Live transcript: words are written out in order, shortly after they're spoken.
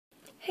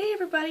Hey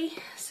everybody,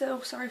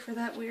 so sorry for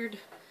that weird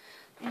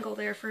angle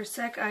there for a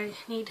sec. I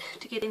need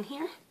to get in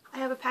here. I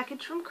have a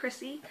package from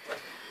Chrissy.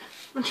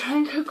 I'm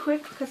trying to go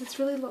quick because it's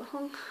really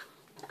long.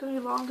 It's going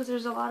to be long because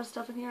there's a lot of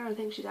stuff in here and I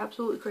think she's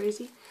absolutely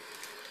crazy.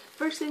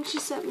 First thing she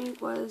sent me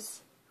was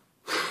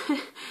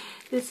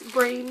this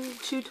brain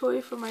chew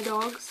toy for my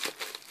dogs.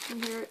 You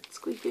can hear it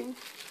squeaking.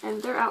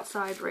 And they're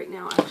outside right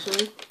now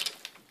actually.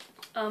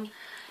 Don't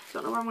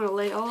know where I'm going to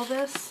lay all of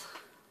this,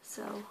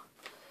 so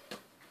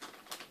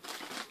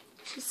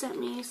she sent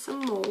me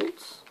some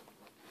molds.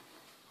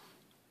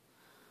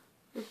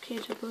 Rib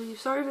cage, I believe.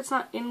 Sorry if it's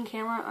not in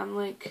camera. I'm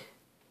like...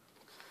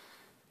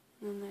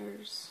 And then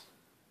there's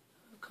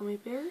gummy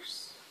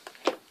bears.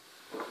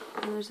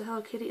 And there's a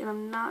Hello Kitty, and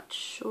I'm not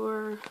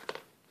sure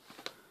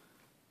what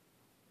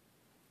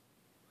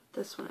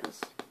this one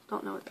is.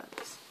 Don't know what that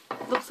is.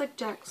 It looks like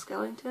Jack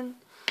Skellington,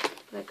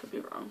 but I could be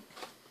wrong.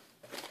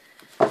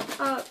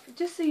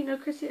 Just so you know,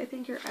 Chrissy, I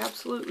think you're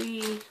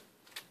absolutely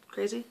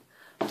crazy.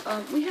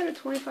 We had a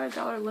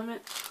 $25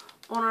 limit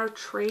on our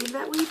trade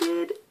that we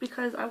did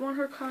because I won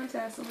her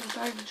contest and we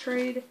decided to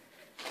trade,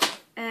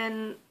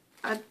 and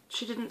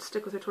she didn't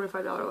stick with her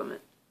 $25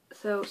 limit.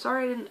 So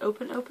sorry I didn't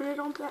open it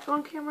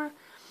on camera,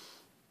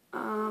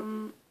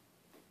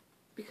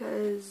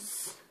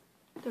 because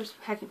there's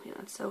packing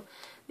peanuts. So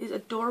these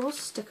adorable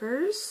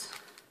stickers,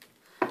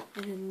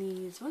 and then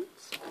these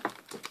ones,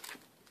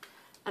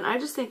 and I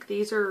just think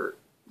these are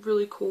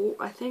really cool.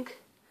 I think,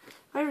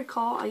 if I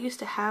recall, I used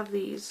to have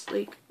these,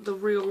 like, the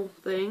real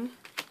thing.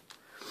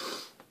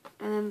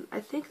 And then I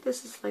think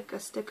this is like a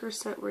sticker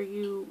set where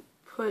you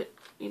put,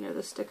 you know,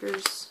 the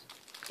stickers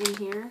in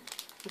here,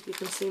 if you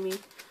can see me.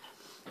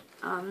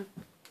 And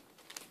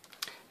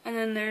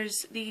then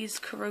there's these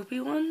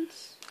Karopi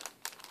ones.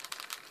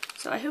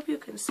 So I hope you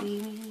can see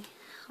me.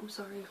 I'm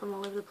sorry if I'm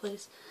all over the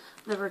place.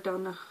 I've never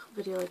done a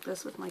video like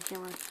this with my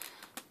camera.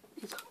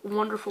 These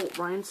wonderful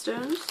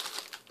rhinestones.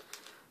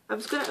 I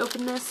was going to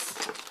open this,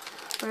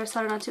 but I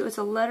decided not to. It's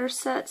a letter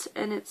set,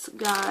 and it's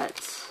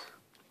got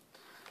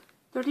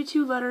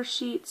 32 letter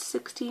sheets,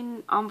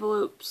 16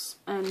 envelopes,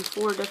 and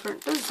 4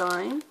 different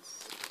designs.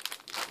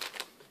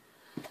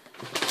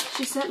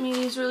 She sent me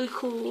these really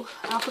cool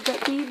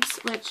alphabet beads,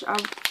 which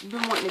I've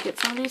been wanting to get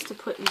some of these to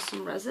put in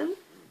some resin.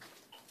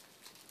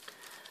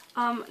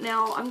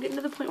 Now, I'm getting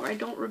to the point where I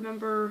don't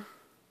remember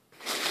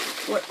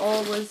what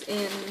all was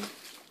in,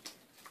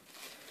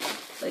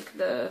 like,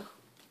 the,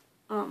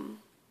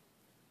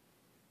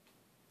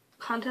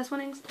 contest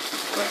winnings,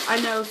 but I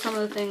know some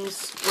of the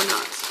things were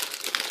not.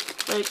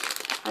 Like,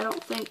 I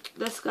don't think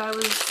this guy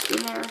was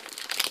in there,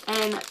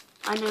 and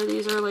I know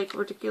these are, like,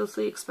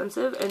 ridiculously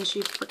expensive, and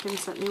she freaking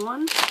sent me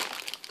one.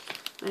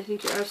 And I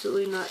think you're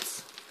absolutely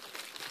nuts.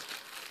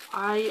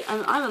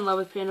 I'm in love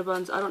with panda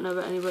buns. I don't know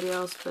about anybody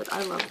else, but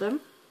I love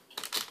them.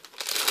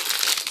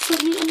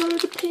 Sent me another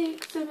the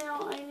pig, so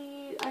now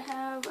I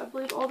have, I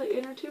believe, all the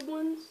inner tube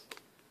ones.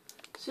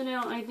 So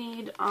now I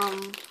need,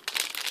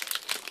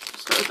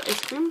 start with the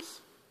ice creams.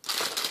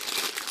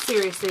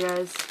 Seriously,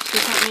 guys, she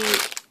sent me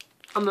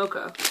a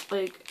mocha,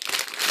 like,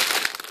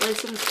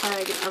 license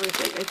tag and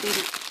everything. I think,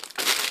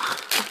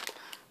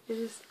 it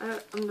just, I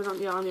don't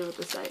know what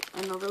to say.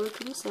 And a really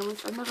cool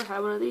sandwich. I've never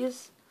had one of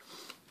these.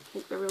 I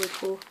think they're really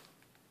cool.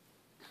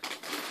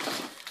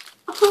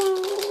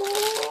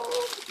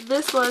 Oh,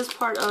 this was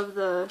part of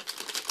the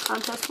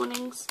contest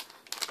winnings.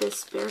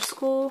 This Bear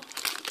School.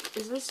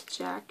 Is this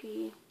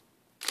Jackie?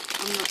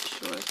 I'm not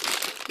sure.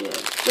 Yeah,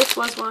 this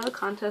was one of the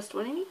contest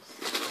winnings.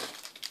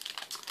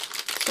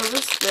 So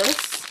was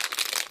this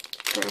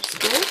Bear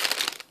School.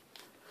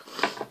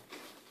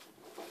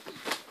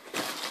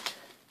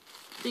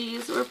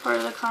 These were part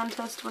of the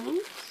contest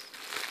winnings.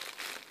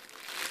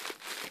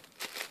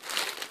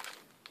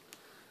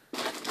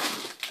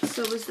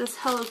 So was this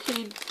Hello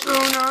Kitty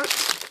donut.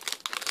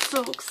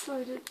 So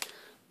excited.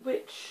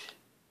 Which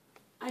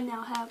I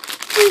now have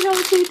 3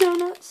 Hello Kitty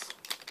donuts.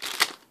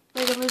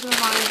 Like, I'm losing my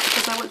mind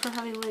because I went from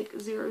having like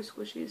 0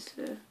 squishies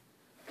to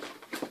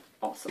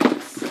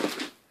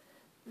awesomeness.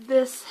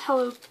 This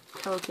Hello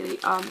Kitty,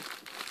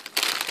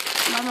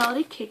 My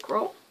Melody cake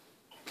roll.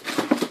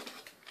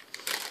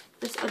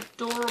 This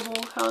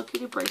adorable Hello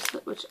Kitty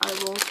bracelet, which I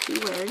will be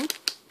wearing.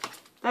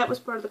 That was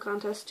part of the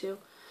contest too.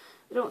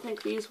 I don't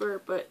think these were,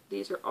 but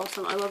these are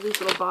awesome. I love these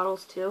little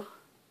bottles too.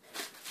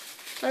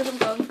 Sorry if I'm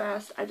going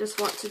fast. I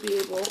just want to be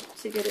able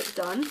to get it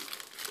done.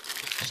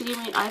 She gave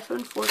me an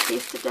iPhone 4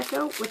 case to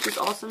deco, which is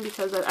awesome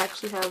because I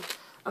actually have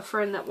a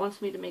friend that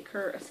wants me to make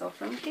her a cell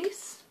phone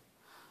case.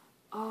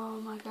 Oh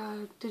my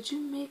god. Did you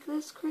make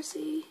this,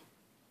 Chrissy?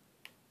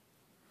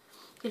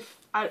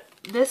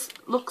 This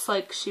looks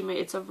like she made,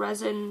 it's a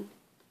resin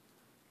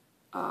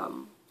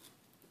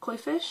koi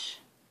fish.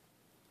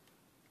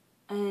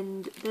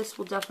 And this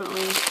will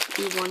definitely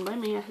be worn by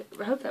me.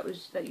 I hope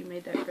that you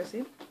made that,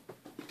 Chrissy.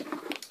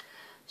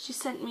 She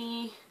sent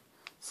me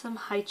some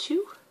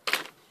haichu,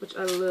 which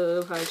I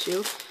love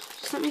haichu.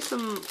 She sent me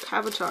some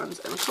cabochons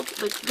and a couple,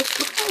 like, this,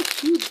 look how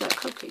huge that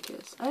cupcake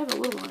is. I have a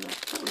little one of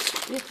that. That was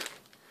so big.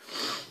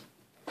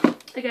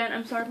 Again,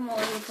 I'm sorry if I'm all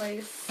over the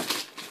place.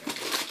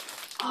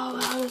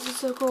 this is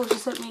so cool. She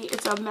sent me,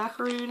 it's a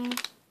macaroon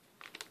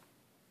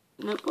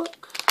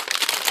notebook.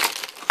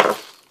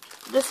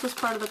 This was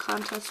part of the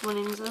contest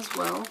winnings as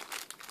well.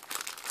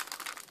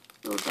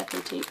 Little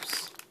deco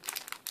tapes.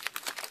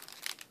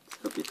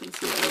 Hope you can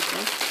see that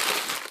okay.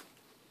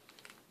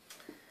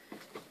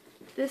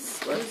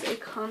 This was a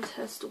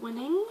contest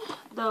winning,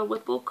 the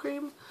Whipple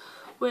cream,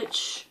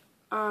 which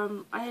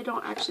I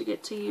don't actually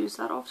get to use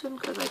that often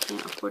because I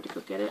can't afford to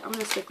go get it. I'm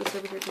going to stick this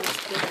over here to this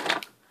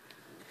kid.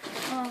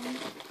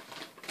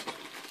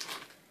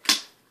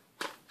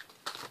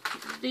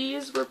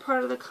 These were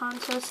part of the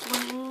contest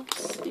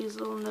winnings, these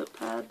little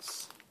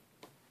notepads.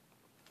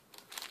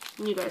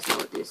 And you guys know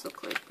what these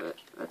look like, but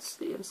that's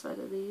the inside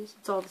of these.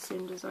 It's all the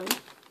same design.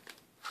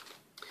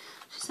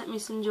 She sent me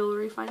some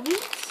jewelry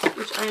findings,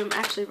 which I am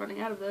actually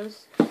running out of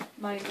those.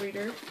 Mind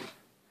reader.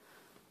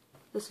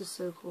 This is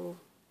so cool.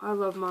 I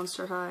love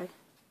Monster High.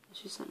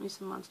 She sent me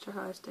some Monster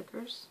High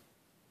stickers.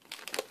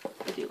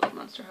 I do love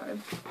Monster High.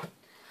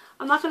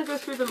 I'm not going to go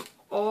through them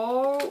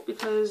all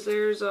because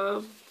there's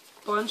a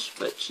bunch,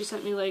 but she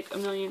sent me like a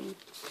million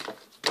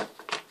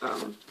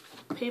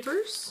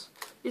papers.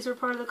 These are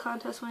part of the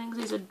contest winnings.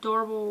 These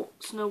adorable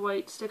Snow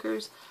White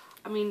stickers.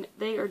 I mean,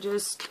 they are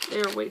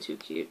way too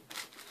cute.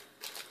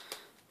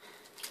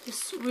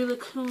 This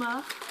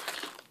Rilakuma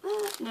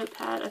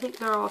notepad. I think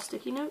they're all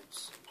sticky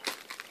notes.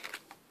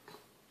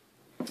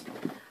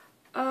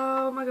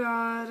 Oh my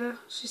god.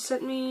 She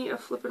sent me a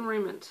flippin'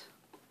 raiment.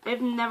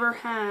 I've never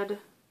had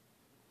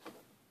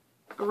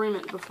a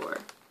raiment before.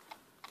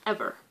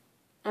 Ever.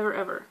 Ever,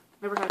 ever.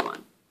 Never had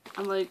one.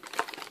 I'm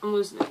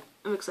losing it.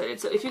 I'm excited.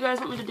 So if you guys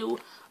want me to do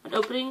an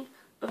opening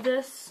of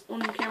this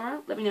on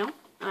camera, let me know,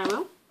 and I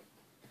will.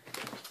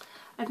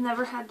 I've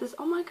never had this.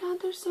 Oh my god,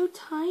 they're so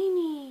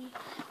tiny.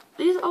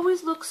 These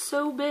always look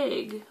so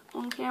big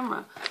on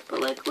camera,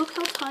 but like, look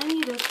how tiny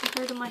it is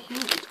compared to my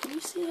hand. Can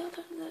you see how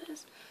tiny that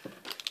is?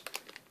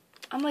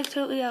 I'm like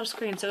totally out of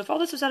screen, so if all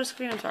this was out of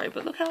screen, I'm sorry,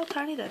 but look how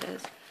tiny that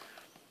is.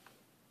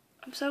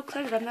 I'm so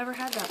excited. I've never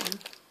had that one.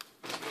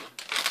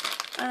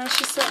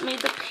 She sent me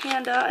the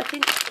panda. I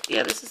think,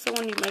 yeah, this is the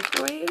one you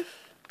microwave.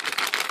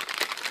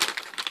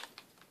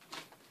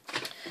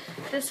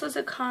 This was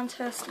a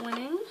contest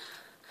winning.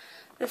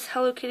 This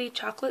Hello Kitty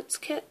chocolates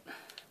kit.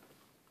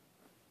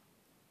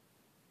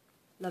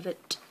 Love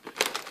it.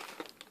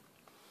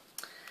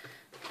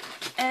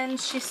 And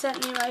she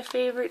sent me my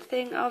favorite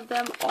thing of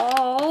them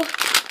all.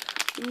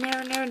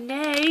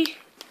 Nay.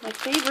 My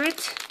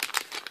favorite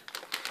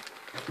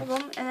of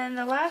them. And then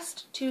the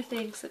last two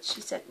things that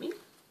she sent me.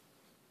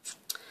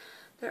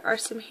 There are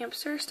some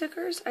hamster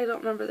stickers. I don't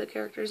remember the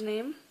character's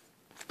name.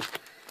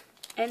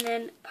 And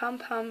then Pom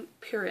Pom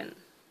Purin.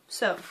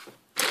 So,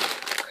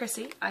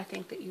 Chrissy, I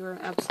think that you're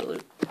an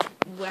absolute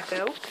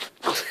wacko.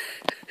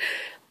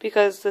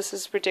 Because this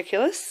is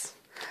ridiculous.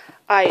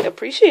 I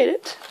appreciate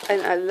it.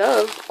 And I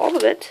love all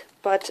of it.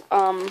 But,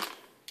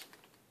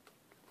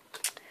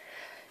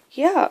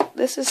 yeah,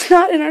 this is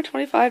not in our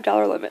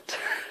 $25 limit.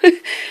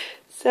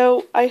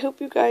 So, I hope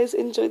you guys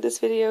enjoyed this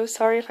video.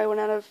 Sorry if I went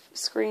out of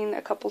screen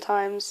a couple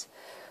times.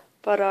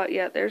 But,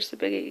 yeah, there's the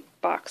big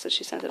box that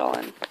she sent it all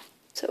in.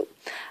 So,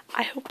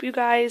 I hope you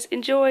guys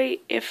enjoy.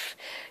 If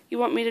you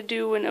want me to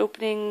do an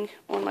opening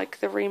on, like,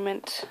 the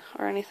raiment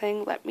or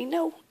anything, let me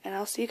know. And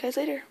I'll see you guys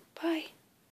later. Bye.